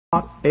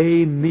not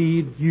a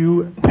need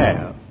you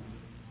have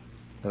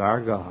that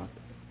our God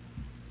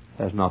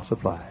has not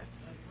supplied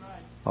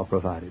or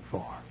provided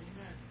for.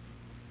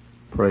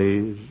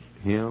 Praise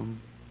Him,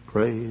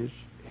 praise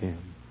Him.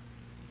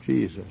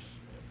 Jesus,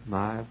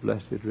 my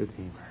blessed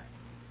Redeemer.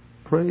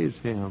 Praise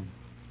Him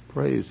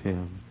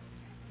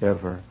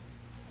ever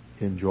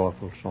in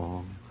joyful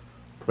song.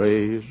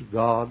 Praise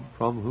God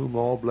from whom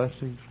all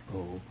blessings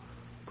flow.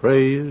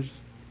 Praise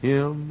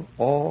Him,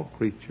 all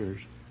creatures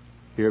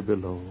here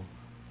below.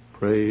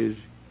 Praise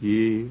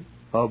ye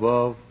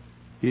above,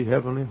 ye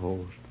heavenly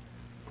host.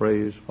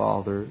 Praise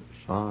Father,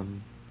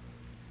 Son,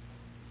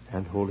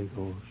 and Holy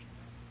Ghost.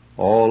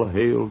 All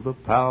hail the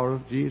power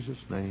of Jesus'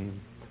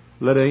 name.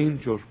 Let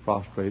angels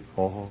prostrate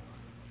fall.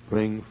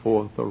 Bring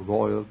forth the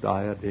royal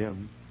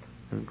diadem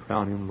and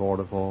crown Him Lord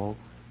of all.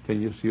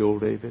 Can you see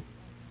old David?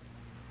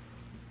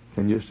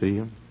 Can you see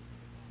him?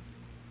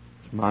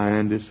 His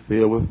mind is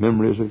filled with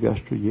memories of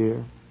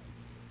yesteryear.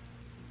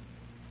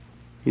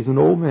 He's an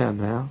old man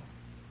now.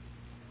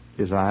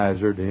 His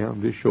eyes are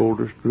dimmed, his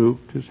shoulders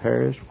drooped, his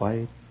hair is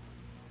white.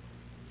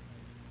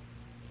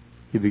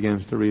 He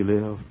begins to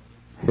relive.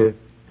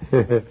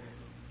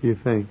 He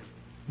thinks,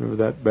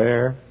 remember that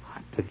bear?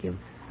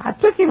 I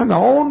took him in my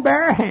own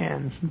bare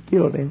hands and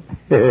killed him.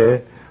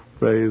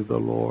 Praise the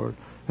Lord.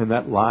 And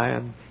that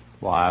lion,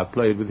 why, I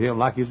played with him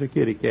like he's a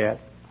kitty cat.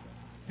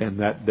 And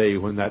that day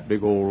when that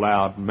big old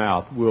loud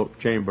mouth Wilt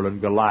Chamberlain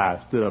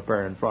Goliath stood up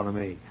there in front of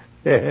me.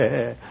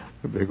 The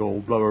big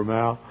old blubber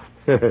mouth.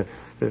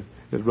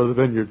 As Brother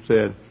Vineyard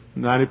said,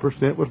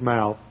 90% was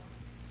mouth.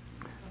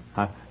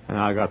 And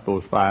I got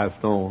those 5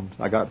 stones.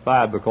 I got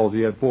 5 because he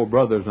had 4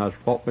 brothers, and I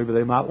thought maybe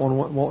they might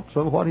want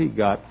some of what he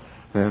got.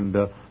 And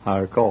I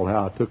recall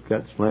how I took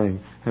that sling,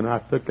 and I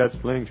took that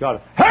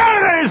slingshot.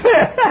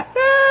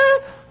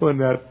 When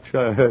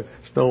that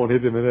stone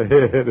hit him in the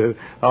head,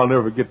 I'll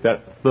never get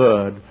that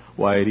thud.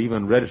 Why, it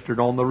even registered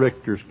on the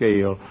Richter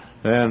scale.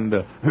 And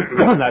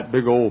that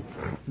big old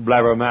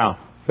blabbermouth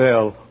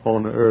fell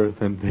on the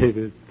earth, and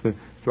David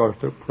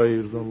starts to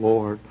praise the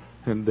Lord.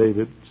 And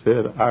David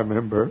said, I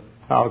remember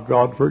how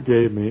God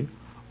forgave me.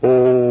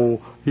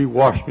 Oh, He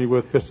washed me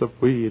with hyssop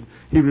weed.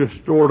 He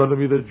restored unto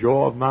me the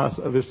joy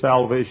of His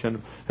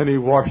salvation, and He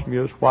washed me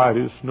as white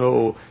as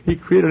snow. He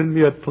created in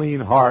me a clean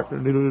heart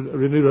and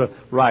renewed a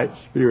right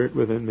spirit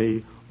within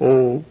me.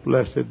 Oh,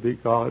 blessed be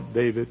God.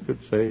 David could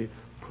say,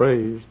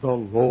 praise the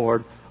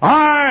Lord.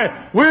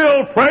 I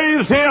will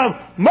praise Him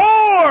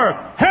more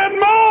and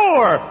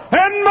more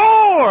and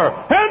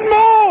more and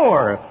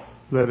more.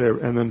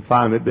 And then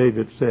finally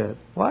David said,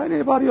 why ain't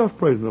anybody else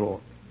praising the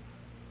Lord?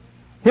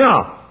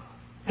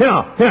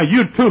 Here,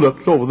 you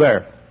tulips over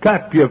there,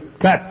 clap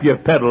your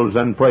petals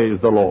and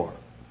praise the Lord.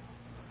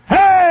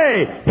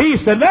 Hey! He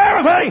said,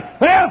 everything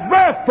that has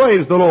breath,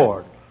 praise the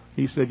Lord.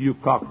 He said, you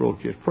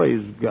cockroaches,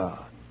 praise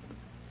God.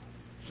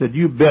 He said,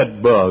 you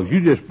bed bugs,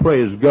 you just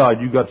praise God,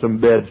 you got some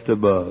beds to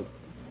bug.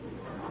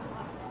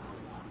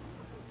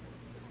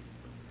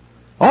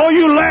 All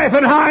you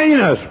laughing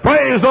hyenas,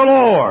 praise the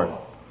Lord.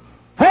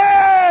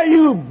 Hey,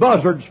 you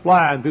buzzards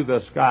flying through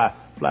the sky,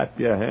 flap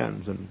your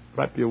hands and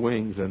flap your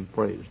wings and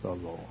praise the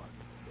Lord.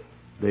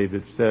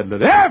 David said,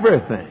 let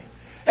everything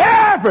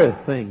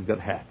that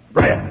hath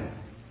breath,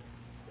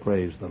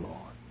 praise the Lord.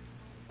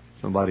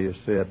 Somebody has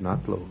said,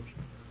 not closed.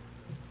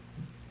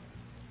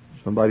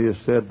 Somebody has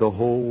said the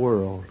whole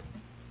world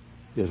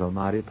is a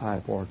mighty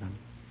pipe organ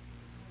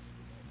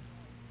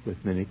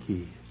with many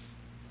keys.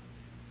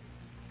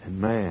 And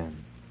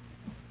man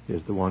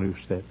is the one who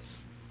sits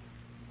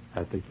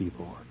at the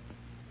keyboard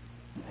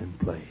and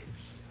plays.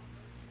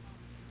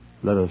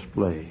 Let us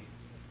play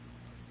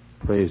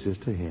praises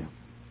to Him.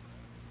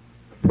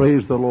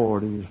 Praise the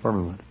Lord in His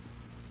firmament.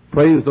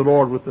 Praise the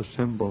Lord with the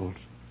cymbals.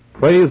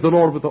 Praise the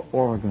Lord with the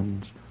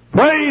organs.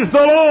 Praise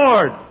the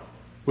Lord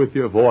with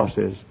your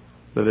voices.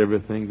 Let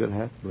everything that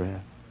hath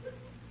breath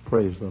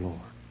praise the Lord.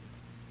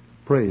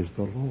 Praise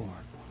the Lord.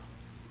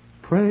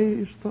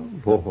 Praise the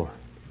Lord.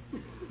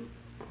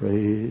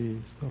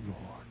 Praise the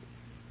Lord.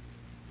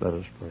 Let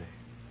us pray.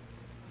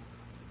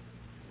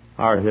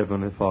 Our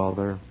Heavenly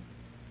Father,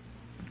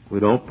 we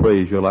don't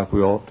praise You like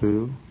we ought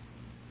to.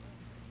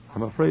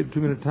 I'm afraid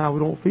too many times we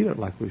don't feel it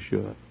like we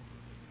should.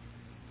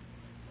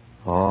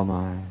 Oh,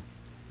 my.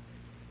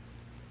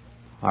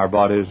 Our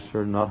bodies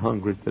are not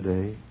hungry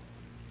today.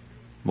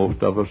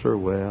 Most of us are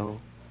well.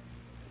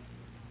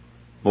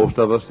 Most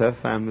of us have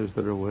families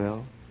that are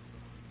well.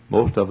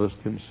 Most of us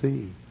can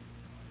see.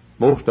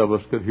 Most of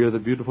us could hear the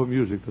beautiful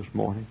music this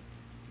morning.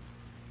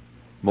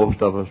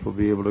 Most of us will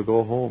be able to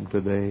go home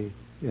today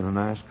in a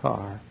nice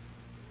car.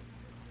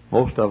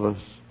 Most of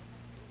us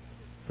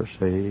are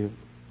saved.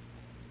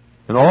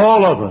 And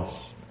all of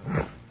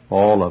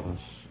us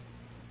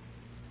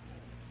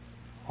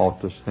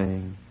ought to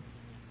sing,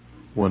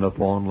 when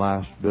upon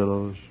life's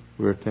billows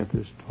we're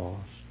tempest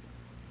tossed.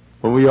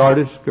 When we are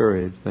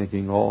discouraged,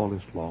 thinking all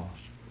is lost,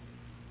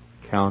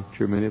 count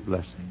Your many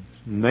blessings.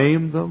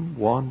 Name them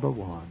one by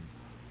one,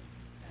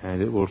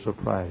 and it will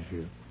surprise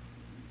you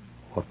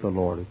what the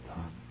Lord has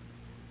done.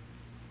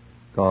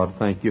 God,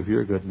 thank you for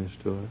your goodness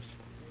to us.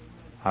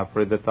 I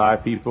pray that thy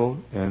people,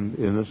 and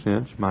in a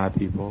sense my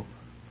people,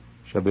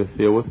 shall be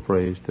filled with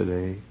praise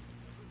today.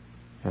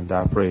 And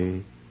I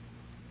pray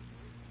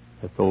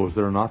that those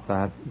that are not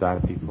thy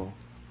people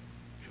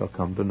shall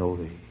come to know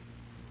thee.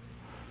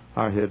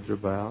 Our heads are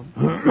bowed.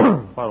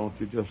 Why don't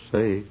you just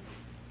say,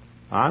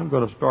 I'm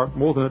going to start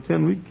more than a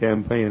 10-week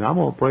campaign. I'm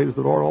going to praise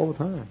the Lord all the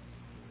time.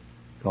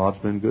 God's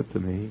been good to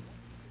me.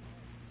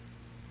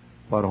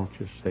 Why don't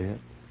you say it?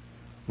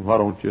 Why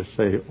don't you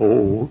say,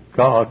 oh,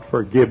 God,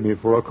 forgive me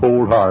for a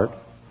cold heart.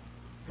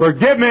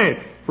 Forgive me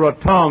for a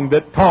tongue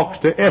that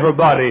talks to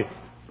everybody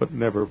but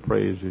never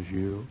praises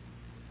you.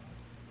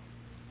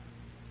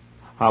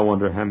 I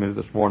wonder how many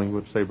this morning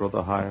would say,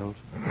 Brother Hyles,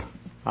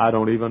 I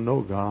don't even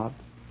know God.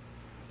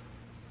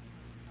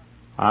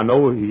 I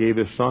know He gave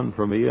His Son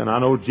for me, and I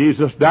know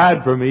Jesus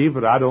died for me,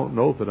 but I don't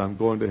know that I'm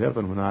going to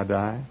heaven when I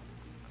die.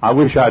 I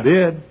wish I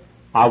did.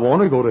 I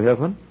want to go to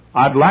heaven.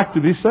 I'd like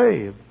to be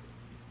saved,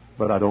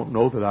 but I don't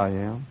know that I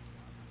am.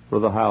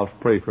 Brother Hyles,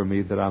 pray for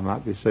me that I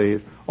might be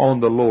saved. On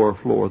the lower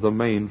floor, the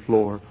main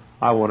floor,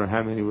 I wonder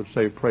how many would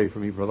say, pray for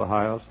me, Brother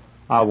Hyles.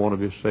 I want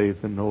to be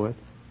saved and know it.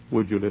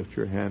 Would you lift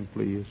your hand,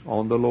 please?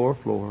 On the lower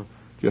floor.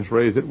 Just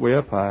raise it way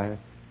up high.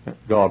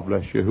 God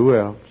bless you. Who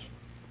else?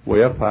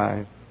 Way up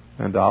high.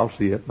 And I'll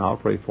see it and I'll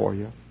pray for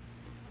you.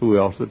 Who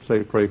else would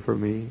say, pray for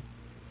me?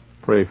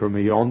 Pray for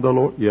me. On the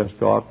Lord. Yes,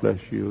 God bless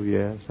you.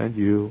 Yes, and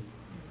you.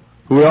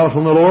 Who else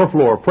on the lower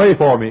floor? Pray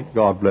for me.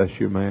 God bless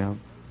you,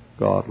 ma'am.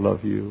 God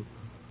love you.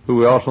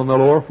 Who else on the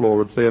lower floor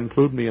would say,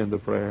 include me in the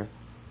prayer?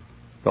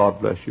 God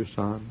bless you,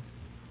 son.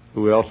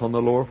 Who else on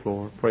the lower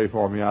floor? Pray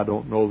for me. I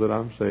don't know that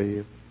I'm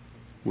saved.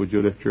 Would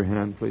you lift your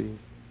hand, please?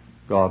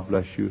 God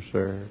bless you,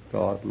 sir.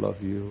 God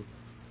love you.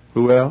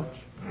 Who else?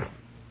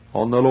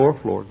 On the lower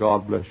floor.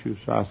 God bless you.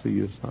 I see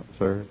you,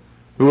 sir.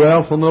 Who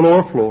else on the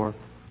lower floor?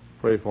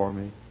 Pray for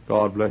me.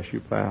 God bless you,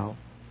 pal.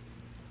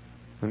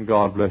 And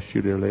God bless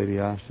you, dear lady.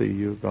 I see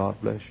you.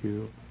 God bless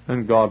you.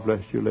 And God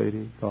bless you,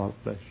 lady. God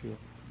bless you.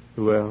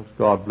 Who else?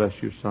 God bless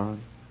you,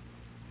 son.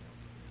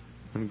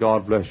 And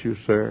God bless you,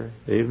 sir.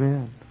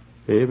 Amen.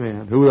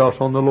 Amen. Who else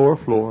on the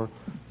lower floor?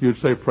 You'd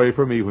say, pray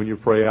for me when you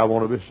pray. I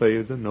want to be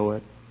saved and know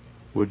it.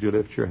 Would you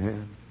lift your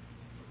hand?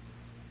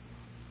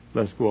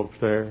 Let's go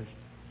upstairs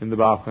in the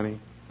balcony.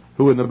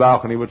 Who in the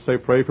balcony would say,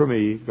 pray for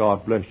me?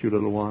 God bless you,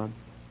 little one.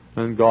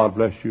 And God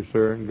bless you,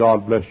 sir. And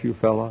God bless you,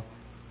 fella.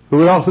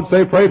 Who else would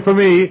say, pray for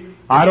me?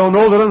 I don't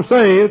know that I'm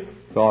saved.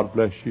 God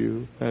bless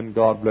you. And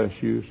God bless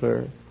you,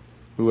 sir.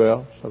 Who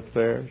else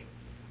upstairs?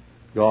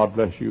 God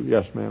bless you.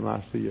 Yes, ma'am,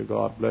 I see you.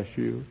 God bless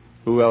you.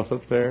 Who else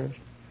upstairs?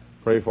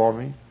 Pray for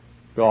me.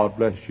 God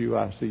bless you.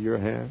 I see your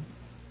hand.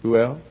 Who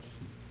else?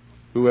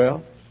 Who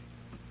else?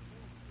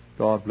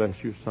 God bless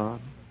you,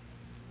 son.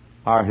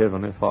 Our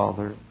Heavenly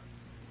Father,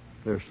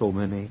 there's so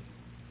many.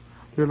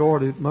 Dear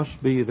Lord, it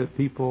must be that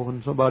people,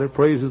 when somebody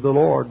praises the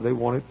Lord, they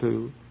want it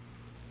too.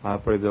 I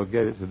pray they'll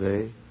get it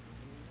today.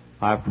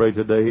 I pray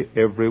today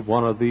every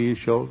one of these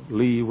shall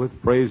leave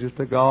with praises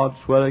to God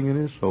swelling in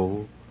his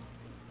soul.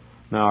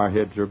 Now our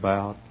heads are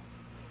bowed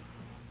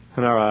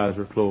and our eyes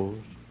are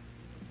closed.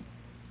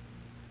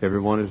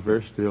 Everyone is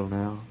very still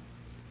now.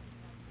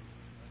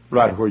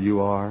 Right where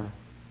you are.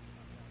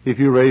 If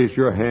you raised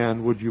your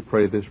hand, would you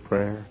pray this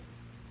prayer?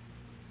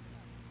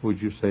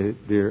 Would you say,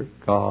 dear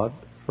God,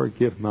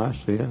 forgive my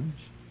sins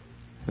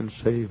and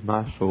save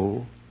my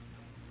soul?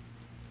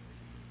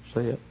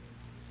 Say it.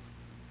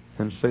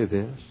 And say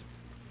this.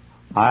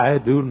 I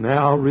do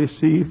now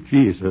receive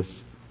Jesus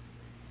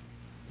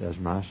as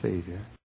my Savior.